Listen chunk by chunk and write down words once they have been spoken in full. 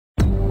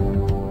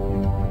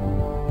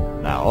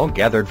now,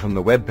 gathered from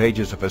the web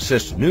pages of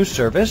Assist News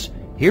Service,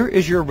 here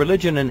is your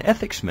Religion and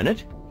Ethics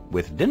Minute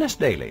with Dennis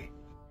Daly.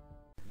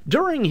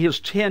 During his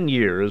 10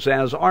 years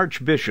as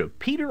Archbishop,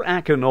 Peter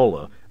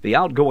Akinola, the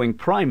outgoing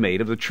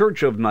primate of the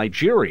Church of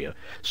Nigeria,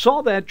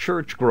 saw that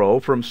church grow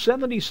from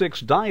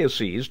 76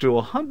 dioceses to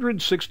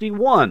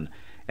 161,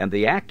 and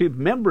the active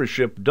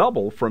membership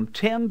double from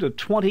 10 to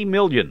 20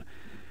 million.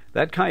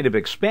 That kind of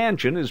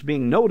expansion is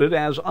being noted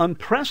as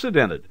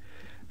unprecedented.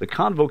 The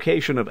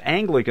Convocation of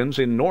Anglicans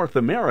in North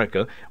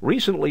America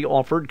recently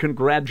offered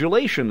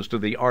congratulations to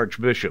the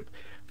Archbishop.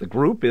 The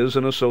group is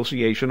an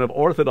association of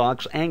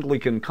Orthodox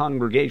Anglican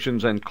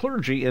congregations and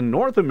clergy in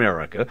North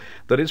America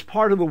that is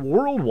part of the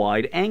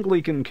worldwide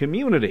Anglican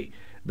community.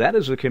 That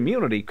is a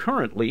community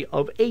currently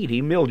of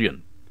 80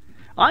 million.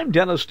 I'm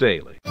Dennis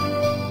Daly.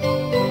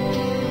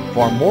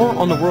 For more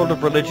on the world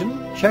of religion,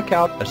 check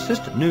out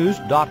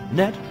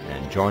assistnews.net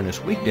and join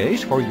us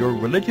weekdays for your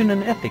Religion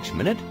and Ethics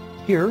Minute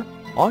here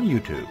on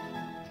YouTube.